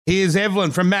Here's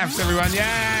Evelyn from MAFS, everyone. Yay!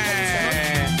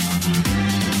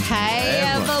 Hey,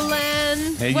 Evelyn.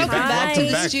 Hey, Welcome back to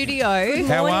the studio.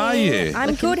 How are you?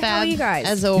 I'm good. How are you guys?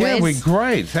 As always. Yeah, we're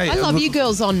great. Hey, I love you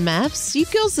girls on MAFS. You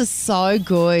girls are so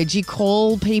good. You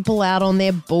call people out on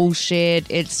their bullshit.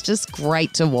 It's just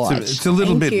great to watch. It's a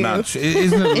little bit you. much,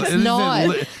 isn't it? It's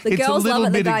not. The girls a little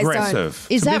love it, the bit guys don't. aggressive.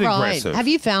 Is It's a that bit right? aggressive. Have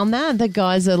you found that? The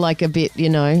guys are like a bit,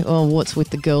 what's with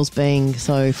the girls being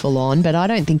so full on? But I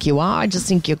don't think you are. I just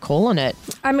think you're calling it.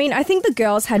 I mean, I think the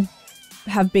girls have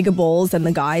bigger balls than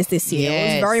the guys this year. It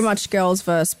Yes. was very much girls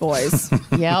versus boys.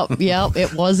 Yep,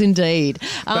 it was indeed.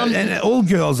 And all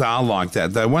girls are like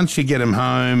that, though. Once you get them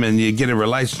home and you get a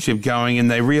relationship going and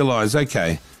they realise,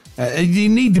 okay, you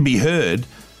need to be heard.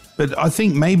 But I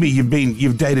think maybe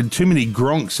you've dated too many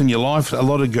gronks in your life, a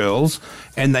lot of girls,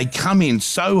 and they come in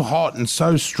so hot and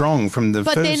so strong from the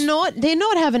But first... they're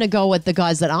not having a go at the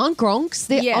guys that aren't gronks.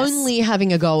 They're Yes. only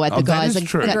having a go at the that guys is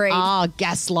true. that Agreed. are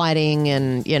gaslighting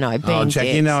and, being Oh, Jack,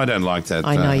 dicks. you know I don't like that.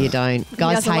 I know you don't.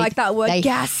 Guys doesn't hate, like that word, they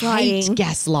gaslighting. hate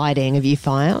gaslighting. Have you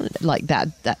found like that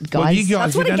guys? Well, you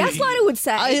guys, That's what a you don't- gaslighter would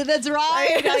say. Oh, that's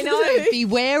right. I know.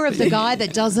 Beware of the guy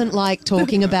that doesn't like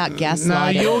talking about No,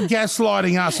 gaslighting. you're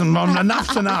gaslighting us, and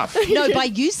enough's enough. No, by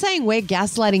you saying we're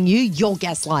gaslighting you, you're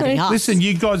gaslighting us. Listen,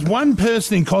 you guys, one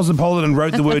person in Cosmopolitan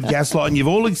wrote the word gaslight and you've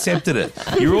all accepted it.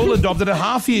 You're all adopted it.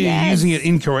 Half of you are using it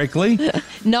incorrectly.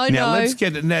 no. Now, let's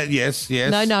get it. Yes.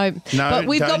 No. But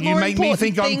we've got don't you more make me important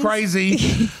think I'm things.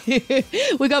 crazy.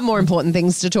 We've got more important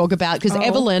things to talk about because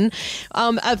Evelyn,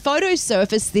 a photo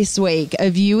surfaced this week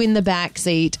of you in the back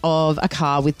seat of a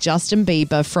car with Justin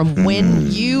Bieber from when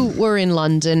you were in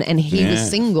London and he was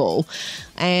single.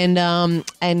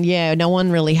 And yeah, no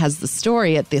one really has the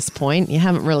story at this point. You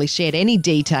haven't really shared any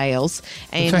details.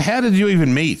 And So how did you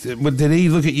even meet? Did he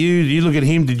look at you? Did you look at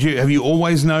him? Have you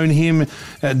always known him?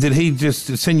 Did he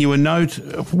just send you a note?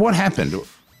 What happened?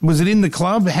 Was it in the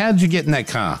club? How did you get in that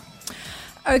car?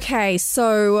 Okay,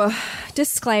 so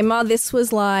disclaimer, this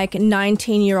was like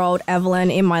 19-year-old Evelyn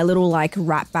in my little like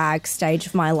rat bag stage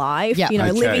of my life. Yeah.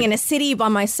 Okay. Living in a city by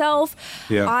myself.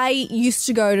 Yeah. I used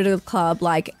to go to the club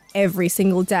like every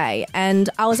single day.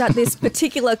 And I was at this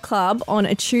particular club on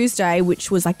a Tuesday, which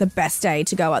was like the best day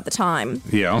to go at the time.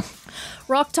 Yeah.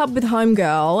 Rocked up with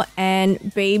homegirl and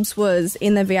Biebs was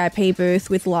in the VIP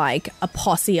booth with like a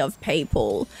posse of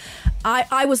people.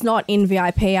 I was not in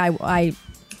VIP. I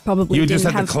probably You were didn't just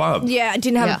at have, the club? Yeah, I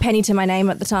didn't have Yeah. a penny to my name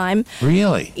at the time.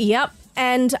 Really? Yep.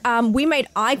 And we made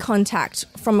eye contact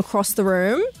from across the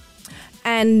room.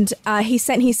 And he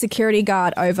sent his security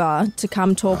guard over to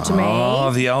come talk to me. Oh,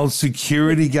 the old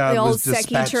security guard The old was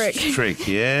Secchi dispatched trick.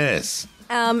 Yes.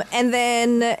 And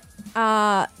then the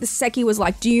Secchi was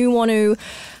like, do you want to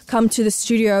come to the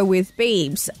studio with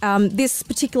Biebs? This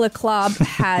particular club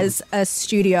has a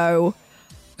studio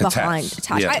behind.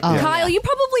 Attached. Yeah. Kyle, you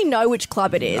probably know which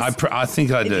club it is. I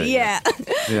think I do. yeah.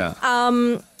 Yeah.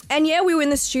 And yeah, we were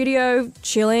in the studio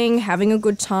chilling, having a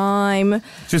good time.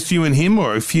 Just you and him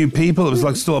or a few people? It was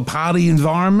like still a party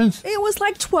environment? It was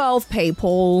like 12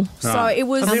 people. So it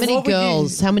was...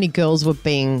 how many girls were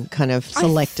being kind of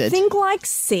selected? I think like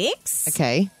 6.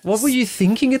 Okay. What were you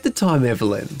thinking at the time,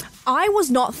 Evelyn? I was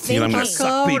not thinking. I'm going to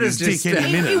suck Peter's dick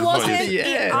any minute. It wasn't.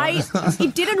 Yeah.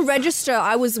 It didn't register.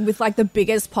 I was with like the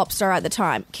biggest pop star at the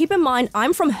time. Keep in mind,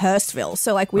 I'm from Hurstville,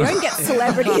 so like we don't get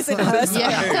celebrities in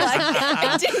Hurstville.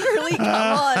 Like it didn't really come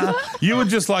on. You were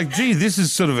just like, gee, this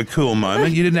is sort of a cool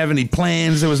moment. You didn't have any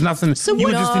plans. There was nothing. So you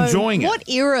were just enjoying it. What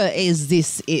era is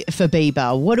this for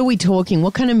Bieber? What are we talking?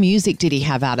 What kind of music did he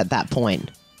have out at that point?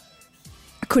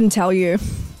 I couldn't tell you.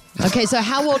 Okay, so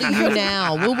how old are you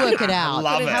now? We'll work it out.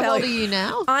 love it. How old are you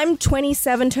now? I'm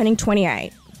 27, turning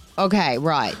 28. Okay,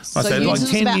 right. So said like this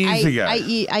was 10 about years ago.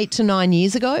 8 to 9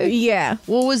 years ago? Yeah.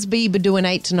 What was Bieber doing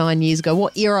 8 to 9 years ago?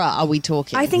 What era are we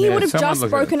talking? I think he Yeah, would have someone just look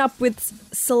at broken up with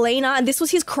Selena, and this was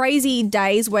his crazy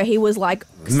days where he was like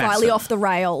slightly Massive. off the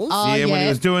rails. Oh, yeah, when he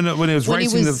was doing it, when he was When he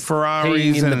racing was the Ferraris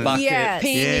peeing in the and bucket. Yes.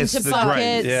 peeing Yes, into that's right.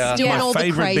 buckets, Yeah. doing My all the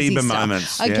favourite crazy Bieber stuff.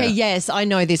 moments, Okay, yeah. yes, I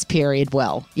know this period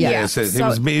well. Yeah. Yeah. so he So-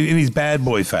 was in his bad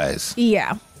boy phase.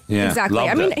 Yeah. Yeah, Exactly.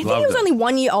 loved I mean, it, I think loved he was it. only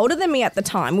 1 year older than me at the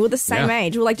time. We were the same Yeah.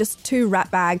 age. We were like just two rat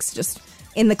bags just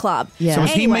in the club. Yeah. So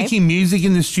was he Anyway, making music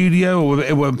in the studio,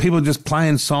 or were people just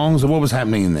playing songs, or what was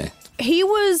happening in there? he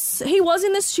was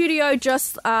in the studio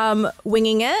just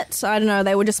winging it. I don't know.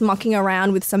 They were just mucking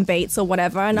around with some beats or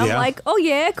whatever. And I'm Yeah. like, oh,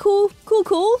 yeah, cool.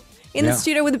 In Yeah. the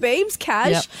studio with the Biebs,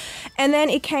 cash. Yep. And then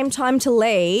it came time to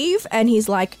leave. And he's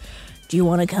like, do you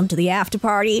want to come to the after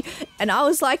party? And I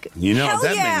was like, You know hell what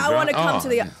that yeah, means, I want to right? come Oh, to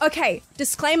the... yeah. Okay,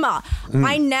 disclaimer.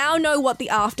 I now know what the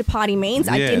after party means.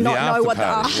 I Yeah, did the not know after what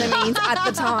party. the after means at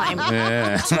the time.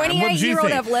 Yeah. What did you 28-year-old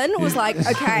think? Evelyn was like,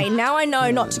 okay, now I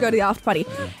know not to go to the after party.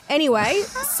 Anyway,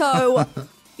 so...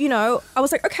 You know, I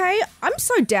was like, okay, I'm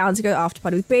so down to go after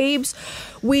party with Biebs.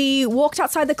 We walked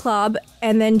outside the club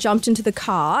and then jumped into the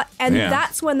car. And Yeah.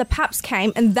 that's when the Paps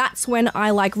came. And that's when I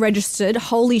registered.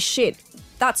 Holy shit.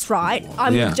 That's right.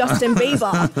 I'm Yeah. Justin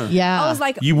Bieber. Yeah. I was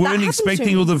like, You that weren't happened to expecting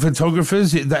me. all the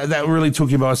photographers? That really took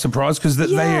you by surprise because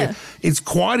Yeah. it's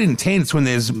quite intense when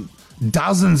there's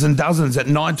dozens and dozens at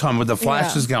night time with the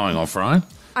flashes going off, right?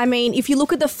 I mean, if you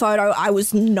look at the photo, I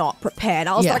was not prepared.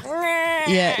 I was Yeah. like,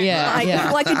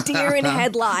 Yeah. like a deer in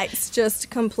headlights, just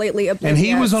completely And oblivious.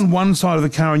 he was on one side of the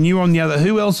car and you were on the other.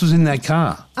 Who else was in that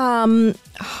car?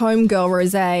 Homegirl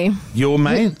Rosé. Your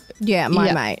mate? Yeah, my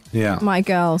Yeah. mate. Yeah. My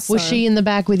girl. Was so- she in the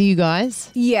back with you guys?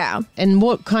 Yeah. And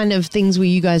what kind of things were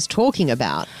you guys talking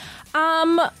about?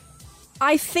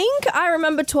 I think I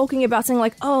remember talking about saying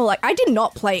like, oh, like I did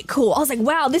not play it cool. I was like,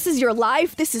 wow, this is your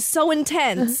life. This is so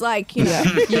intense. Like, you know,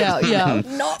 Yeah.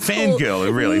 not Fangirl,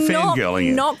 cool. really, Not- fangirling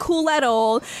it. Not cool at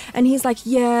all. And he's like,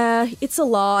 yeah, it's a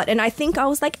lot. And I think I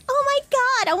was like, oh my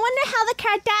God, I wonder how the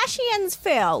Kardashians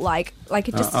feel. Like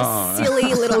just a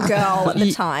silly little girl at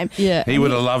the time. Yeah. He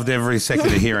would have loved every second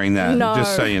of hearing that. No.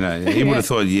 Just so you know. He would have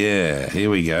thought, yeah,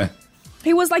 here we go.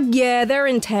 He was like, yeah, they're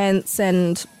intense.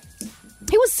 And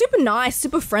he was super nice,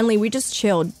 super friendly. We just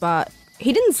chilled, but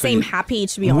he didn't seem happy,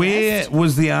 to be honest. Where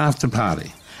was the after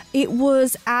party? It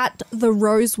was at the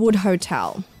Rosewood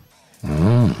Hotel.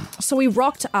 So we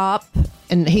rocked up.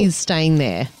 And he's staying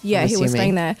there. Yeah, I'm he was assuming.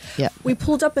 staying there. Yeah. We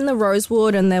pulled up in the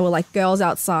Rosewood and there were like girls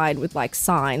outside with like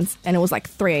signs and it was like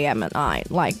 3 a.m. at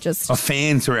night. Like just, Oh,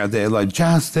 fans are out there like,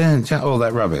 Justin, all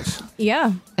that rubbish.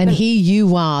 yeah. And here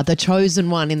you are, the chosen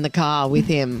one in the car with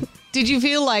him. Did you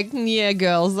feel like, yeah,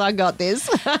 girls, I got this?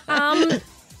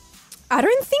 I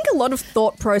don't think a lot of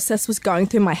thought process was going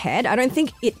through my head. I don't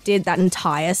think it did that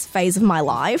entire phase of my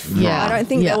life. Yeah. I don't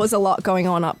think Yeah. there was a lot going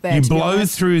on up there. You to be blow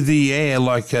honest. through the air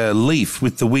like a leaf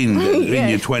with the wind in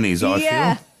your 20s, I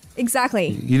Yeah, feel. exactly.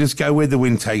 You just go where the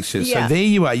wind takes you. Yeah. So there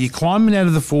you are. You're climbing out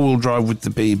of the four-wheel drive with the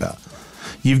Bieber.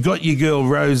 You've got your girl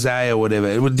Rose or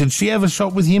whatever. Did she have a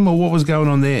shot with him or what was going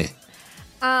on there?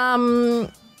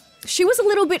 She was a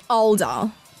little bit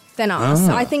older than us.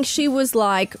 Ah. I think she was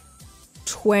like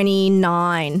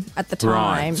 29 at the time.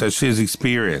 Right. So she has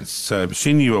experience. So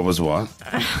she knew what was what.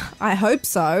 I hope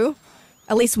so.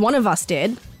 At least one of us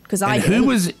did, because I And didn't. who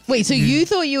was... Wait, so you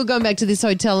thought you were going back to this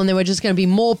hotel and there were just going to be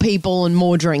more people and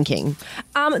more drinking?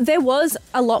 There was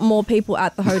a lot more people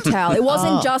at the hotel. It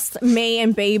wasn't just me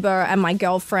and Bieber and my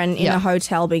girlfriend in Yeah. a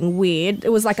hotel being weird. It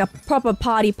was like a proper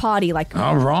party, like...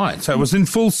 Oh, right. So it was in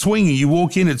full swing. You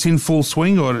walk in, it's in full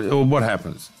swing or what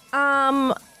happens?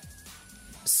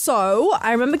 So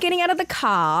I remember getting out of the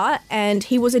car and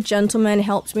he was a gentleman,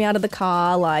 helped me out of the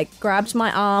car, like grabbed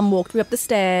my arm, walked me up the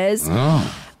stairs.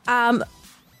 Oh.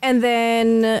 And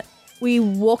then we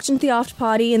walked into the after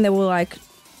party and there were like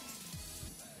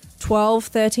 12,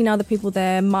 13 other people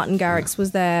there. Martin Garrix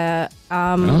was there.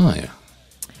 Oh, yeah.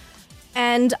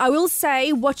 And I will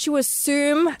say what you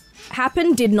assume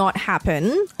happened did not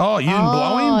happen. Oh, you didn't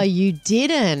blow Oh, him? you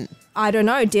didn't. I don't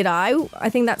know, did I? I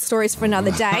think that story's for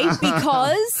another day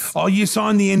because Oh, you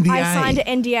signed the NDA. I signed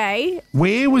an NDA.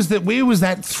 Where was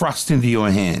that thrust into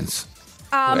your hands?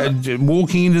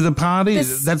 Walking into the party?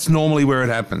 this- That's normally where it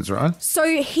happens, right? So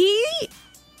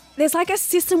there's like a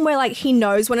system where like he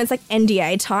knows when it's like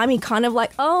NDA time. He kind of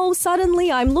like, oh,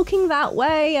 suddenly I'm looking that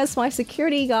way as my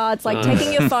security guard's like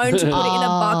taking your phone to put it in a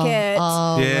bucket.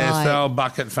 Oh, yes, right. the old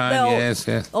bucket phone. They'll-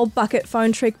 Yes. Old bucket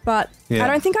phone trick, but Yeah. I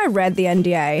don't think I read the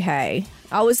NDA, hey.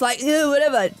 I was like, ew,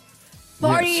 whatever.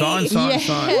 Party. Yeah, sign.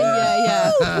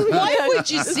 Yeah. Why would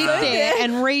you sit there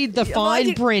and read the fine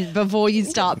like- print before you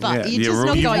start? But Yeah, you're just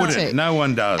not you going wouldn't. to. No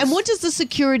one does. And what does the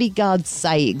security guard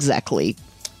say exactly?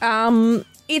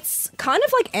 It's kind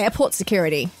of like airport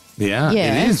security. Yeah,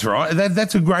 Yeah. it is, right?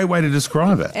 That's a great way to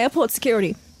describe it. Airport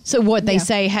security. So what they Yeah.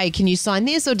 say, hey, can you sign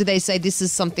this? Or do they say this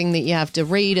is something that you have to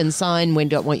read and sign? When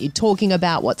don't want you talking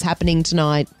about what's happening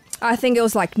tonight? I think it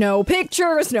was like no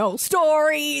pictures, no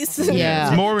stories. Yeah.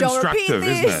 It's more Don't repeat instructive,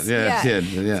 this. isn't it?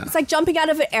 Yeah. It's like jumping out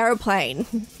of an airplane.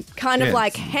 Kind of Yeah.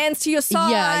 like hands to your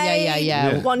side. Yeah.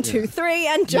 Yeah. 1, 2, 3,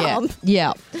 and jump.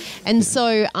 Yeah. And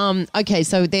so, okay,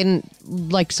 so then,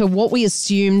 so what we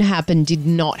assumed happened did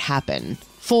not happen.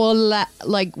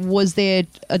 Was there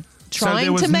trying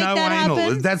to make that anal.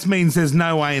 happen? That means there's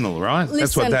no anal, right?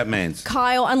 That's what Listen, that means.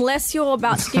 Kyle, unless you're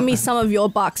about to give me some of your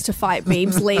bucks to fight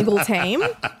Beeb's legal team,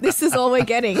 this is all we're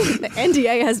getting. The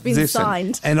NDA has been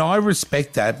signed. And I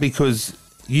respect that because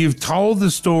you've told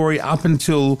the story up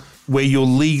until where you're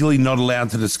legally not allowed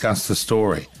to discuss the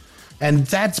story. And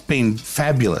that's been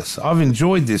fabulous. I've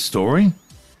enjoyed this story.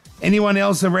 Anyone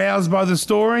else aroused by the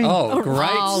story? Oh,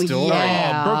 great story.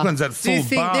 yeah. Oh, Brooklyn's at full Do you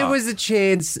think bar. there was a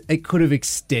chance it could have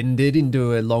extended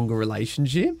into a longer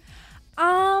relationship?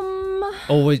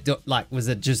 Or was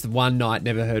it just one night,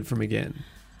 never heard from again?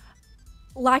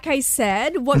 Like I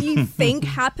said, what you think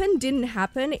happened didn't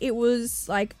happen. It was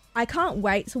like, I can't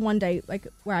wait till one day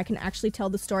where I can actually tell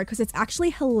the story because it's actually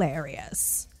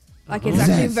hilarious. Like, it's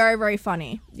actually very, very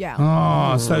funny. Yeah.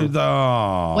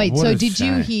 Wait, what so a did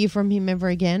you shame. hear from him ever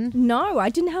again? No, I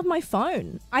didn't have my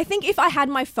phone. I think if I had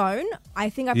my phone, I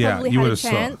think I Yeah, probably you had a would've saw.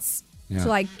 chance Yeah.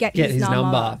 to get Get his his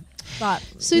number. But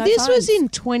So no this was phones. in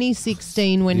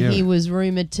 2016 when he was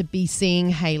rumoured to be seeing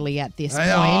Hailey at this point.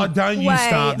 Oh, don't you Wait,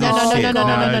 start this No. shit. Did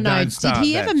don't start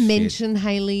he that ever shit. mention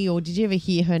Hailey or did you ever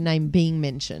hear her name being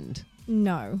mentioned?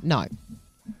 No. No.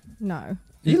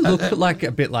 You look like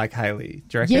a bit like Hailey.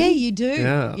 Do you reckon? Yeah, you do.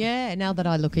 Yeah. Yeah, now that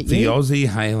I look at The you. Aussie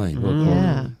Hailey.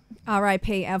 Yeah.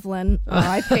 R.I.P. Evelyn.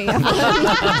 R.I.P. Evelyn.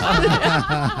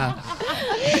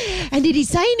 And did he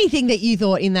say anything that you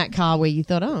thought in that car where you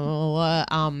thought,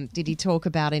 did he talk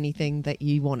about anything that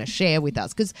you want to share with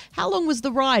us? Because how long was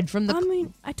the ride from the... I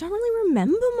mean, I don't really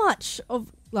remember much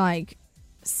of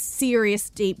serious,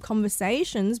 deep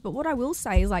conversations, but what I will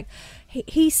say is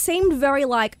he seemed very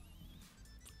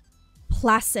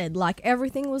placid.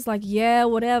 Everything was yeah,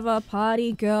 whatever,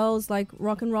 party, girls,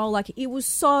 rock and roll. It was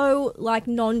so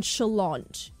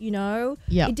nonchalant, you know?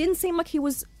 Yeah. It didn't seem like he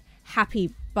was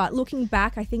happy, but looking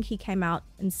back, I think he came out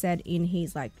and said in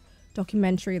his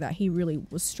documentary that he really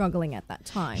was struggling at that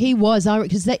time. He was,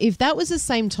 because if that was the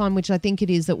same time, which I think it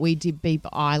is, that we did Bieber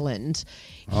Island.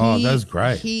 Oh, that was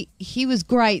great. He was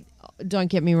great. Don't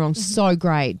get me wrong, so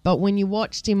great. But when you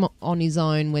watched him on his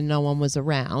own when no one was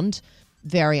around,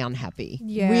 very unhappy.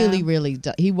 Yeah. Really, really,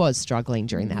 he was struggling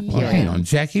during that Well, period. hang on,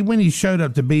 Jackie. When he showed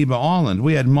up to Bieber Island,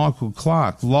 we had Michael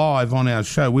Clark live on our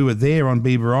show. We were there on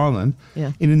Bieber Island.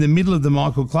 Yeah. And in the middle of the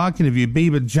Michael Clark interview,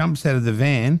 Bieber jumps out of the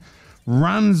van,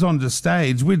 runs onto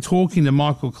stage. We're talking to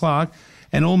Michael Clark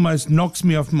and almost knocks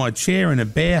me off my chair in a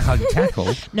bear hug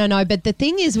tackle. No, but the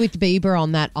thing is with Bieber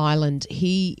on that island,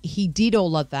 he did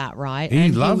all of that, right?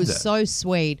 He loved he was it. so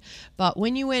sweet. But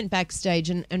when you went backstage,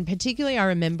 and particularly I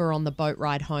remember on the boat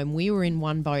ride home, we were in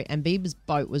one boat and Bieber's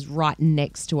boat was right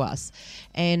next to us.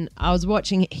 And I was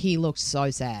watching, he looked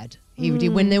so sad. He did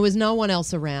when there was no one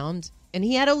else around. And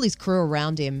he had all his crew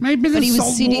around him. Maybe the but he was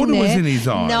salt sitting water there. was in his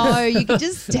eyes. No, you could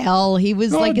just tell. He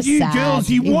was God, a you sad. girls,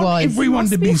 you He want was. everyone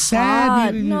to be sad.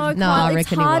 Hard. You- No, No, Kyle, I it's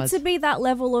reckon he hard was. to be that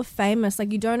level of famous.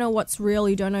 You don't know what's real.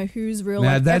 You don't know who's real.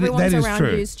 No, that everyone's is around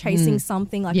true. you is chasing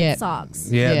something. Yeah. It sucks.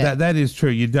 Yeah, Yeah. that is true.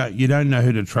 You don't know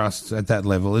who to trust at that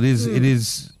level. It is,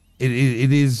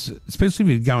 especially if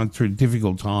you're going through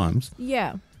difficult times.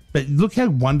 Yeah. But look how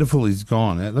wonderful he's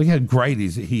gone. Look how great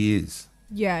he is.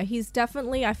 Yeah, he's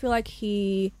definitely, I feel like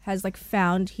he has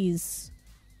found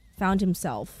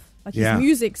himself. His Yeah.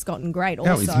 music's gotten great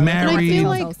Yeah, also. he's And married.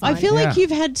 I feel Yeah. like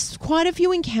you've had quite a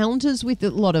few encounters with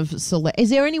a lot of Is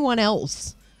there anyone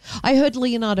else? I heard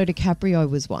Leonardo DiCaprio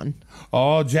was one.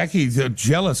 Oh, Jackie's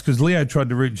jealous because Leo tried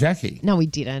to root Jackie. No, he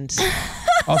didn't.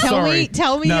 Oh, sorry.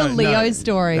 Tell me No, your Leo no,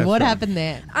 story. that's What right. happened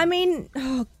there? I mean,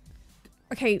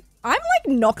 okay, I'm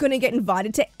not going to get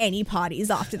invited to any parties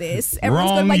after this. Everyone's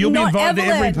Wrong. going You'll be not invited to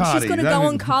Evelyn. every party. She's going to Don't go be-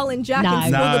 on Carl and Jack No.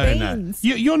 and spill No, the no. beans.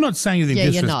 You're not saying anything Yeah,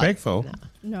 you're not. disrespectful.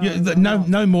 No,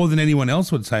 No more than anyone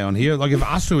else would say on here. Like if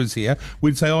Usher was here,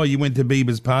 we'd say, "Oh, you went to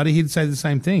Bieber's party." He'd say the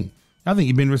same thing. I think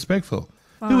you've been respectful.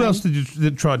 Fine. Who else did you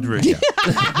that tried to root you?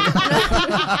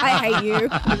 I hate you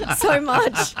so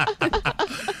much.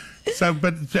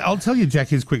 But I'll tell you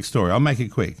Jackie's quick story. I'll make it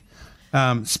quick.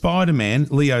 Spider-Man,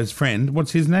 Leo's friend,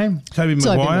 what's his name? Toby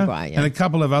Maguire. Maguire, yeah. And a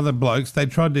couple of other blokes, they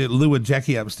tried to lure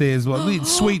Jackie upstairs. Well,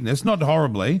 sweetness, not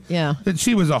horribly. Yeah. But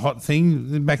she was a hot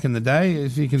thing back in the day,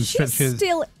 if you can She stretch her.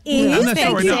 still is. I'm Thank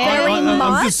sorry, you no, very I'm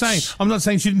much. just saying. I'm not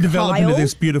saying she didn't develop into Kyle.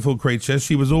 this beautiful creature.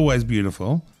 She was always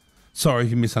beautiful. Sorry if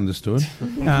you misunderstood.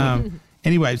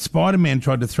 Anyway, Spider-Man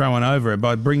tried to throw one over her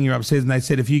by bringing her upstairs, and they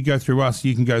said, if you go through us,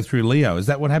 you can go through Leo. Is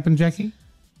that what happened, Jackie?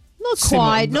 Not Similar,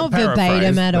 quite, not paraphrase,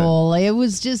 verbatim at but- all. It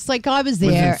was just I was Was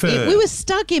there. inferred. We were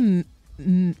stuck in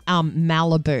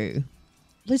Malibu.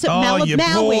 Was it you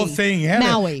Maui? poor thing.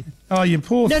 Maui. Oh, you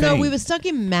poor thing. No, we were stuck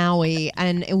in Maui,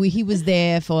 and he was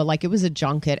there for, like, it was a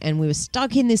junket, and we were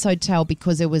stuck in this hotel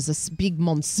because there was a big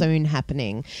monsoon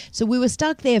happening. So we were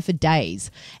stuck there for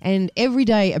days, and every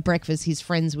day at breakfast, his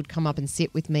friends would come up and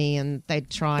sit with me, and they'd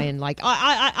try and, like,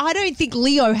 I don't think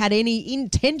Leo had any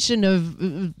intention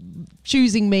of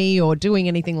choosing me or doing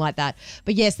anything like that.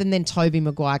 But yes, and then Toby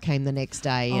Maguire came the next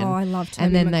day. And, I love Toby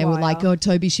And then Maguire. they were like, oh,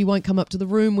 Toby, she won't come up to the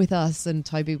room with us. And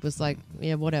Toby was like,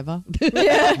 yeah, whatever.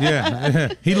 Yeah.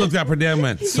 He looked up and down and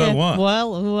went, so Yeah, what?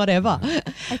 Well, whatever.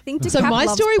 I think So DeCap my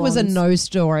loves story was a blondes. no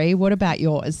story. What about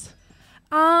yours?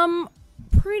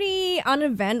 Pretty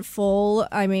uneventful.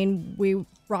 I mean, we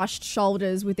brushed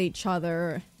shoulders with each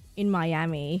other in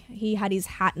Miami. He had his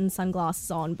hat and sunglasses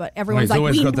on, but everyone's he's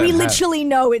always like, got that we hat. literally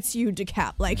know it's you,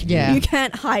 DeCap. Like, Yeah. you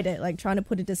can't hide it, like trying to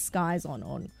put a disguise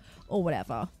on or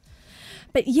whatever.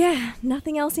 But yeah,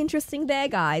 nothing else interesting there,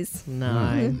 guys.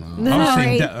 No.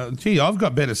 I've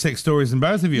got better sex stories than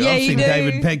both of you. Yeah, I've you seen do.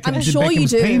 David I'm sure you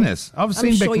Beckham's do. penis. I've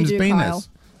seen sure you Beckham's do, penis. Kyle.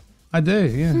 I do,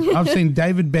 yeah. I've seen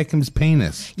David Beckham's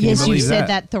penis. Can Yes, you you've believe said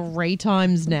that 3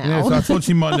 times now. Yes, I thought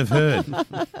you mightn't have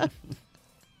heard.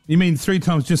 You mean 3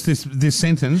 times just this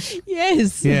sentence?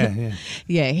 Yes. Yeah.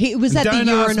 Yeah, he was at Don't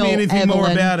the ask urinal. me anything more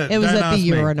Evelyn. about it. It was Don't at the ask me.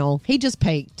 urinal. He just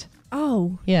peeked.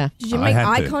 Oh. Yeah. Did you I make had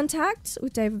eye to. contact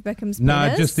with David Beckham's No,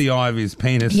 penis? just the eye of his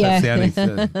penis. Yeah. That's the only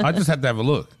thing. I just had to have a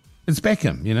look. It's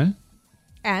Beckham, you know?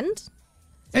 And?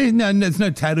 No, there's no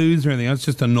tattoos or anything. It's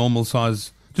just a normal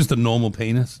size, just a normal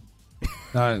penis.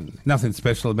 No, nothing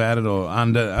special about it or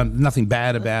nothing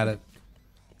bad about it.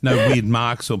 No weird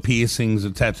marks or piercings or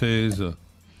tattoos or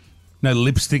no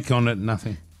lipstick on it,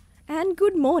 nothing. And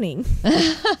good morning.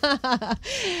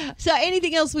 So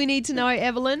anything else we need to know,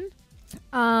 Evelyn?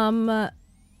 Married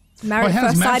Well, at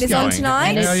how's First Sight MAFS is on going?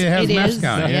 tonight. How's It MAFS is,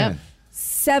 going? Yeah. yep.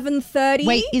 7:30.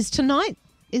 Wait, is tonight?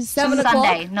 Is 7 o'clock?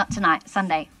 Sunday, not tonight.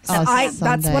 Sunday. Oh, That's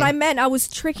Sunday. what I meant. I was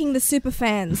tricking the super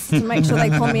fans to make sure they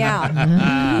call me out.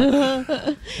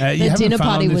 The dinner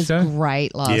party was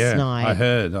great last night. I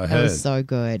heard. It was so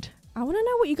good. I want to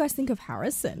know what you guys think of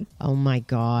Harrison. Oh my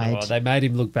God. Oh, they made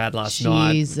him look bad last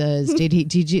night. Jesus.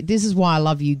 Did you? This is why I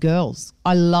love you girls.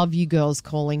 I love you girls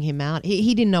calling him out.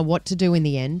 He didn't know what to do in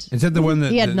the end. Is that the one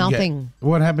that He had that- nothing.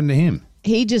 What happened to him?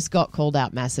 He just got called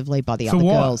out massively by the For other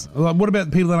what? girls. Like, what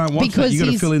about the people that aren't watching? Because You got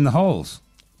to he's- fill in the holes.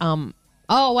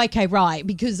 Oh, okay, right.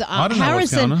 Because I don't know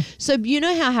what's going Harrison. on. So you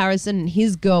know how Harrison and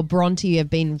his girl Bronte have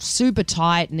been super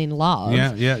tight and in love.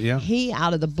 Yeah. He,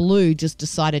 out of the blue, just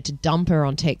decided to dump her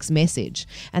on text message.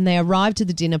 And they arrived to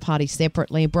the dinner party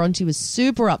separately. Bronte was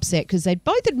super upset because they'd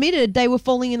both admitted they were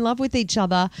falling in love with each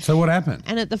other. So what happened?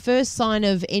 And at the first sign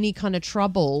of any kind of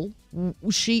trouble,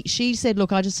 she said,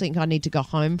 look, I just think I need to go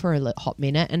home for a hot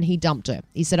minute. And he dumped her.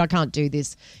 He said, I can't do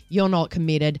this. You're not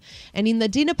committed. And in the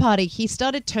dinner party, he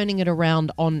started turning it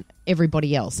around on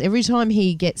everybody else. Every time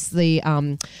he gets the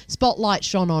spotlight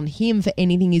shone on him for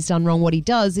anything he's done wrong, what he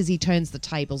does is he turns the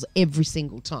tables every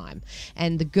single time.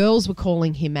 And the girls were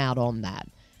calling him out on that.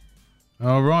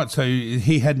 All right. So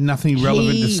he had nothing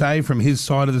relevant to say from his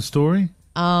side of the story?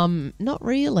 Not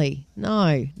really.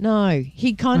 No.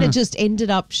 He kind of just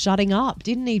ended up shutting up,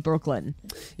 didn't he, Brooklyn?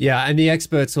 Yeah, and the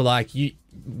experts were like,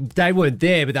 they weren't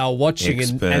there, but they were watching,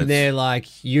 and they're like,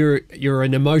 you're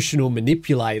an emotional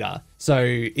manipulator. So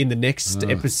in the next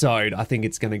episode, I think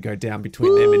it's going to go down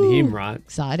between them and him, right?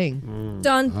 Exciting.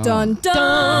 Dun, dun,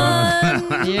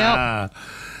 dun. Yep.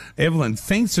 Evelyn,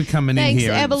 thanks for coming in Thanks,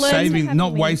 here Evelyn. and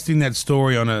not wasting that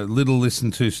story on a little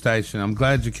listened to station. I'm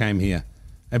glad you came here.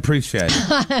 Appreciate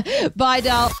it. Bye,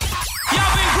 Dal. Y'all been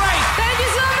great. Thank you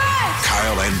so much.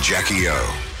 Kyle and Jackie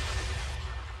O.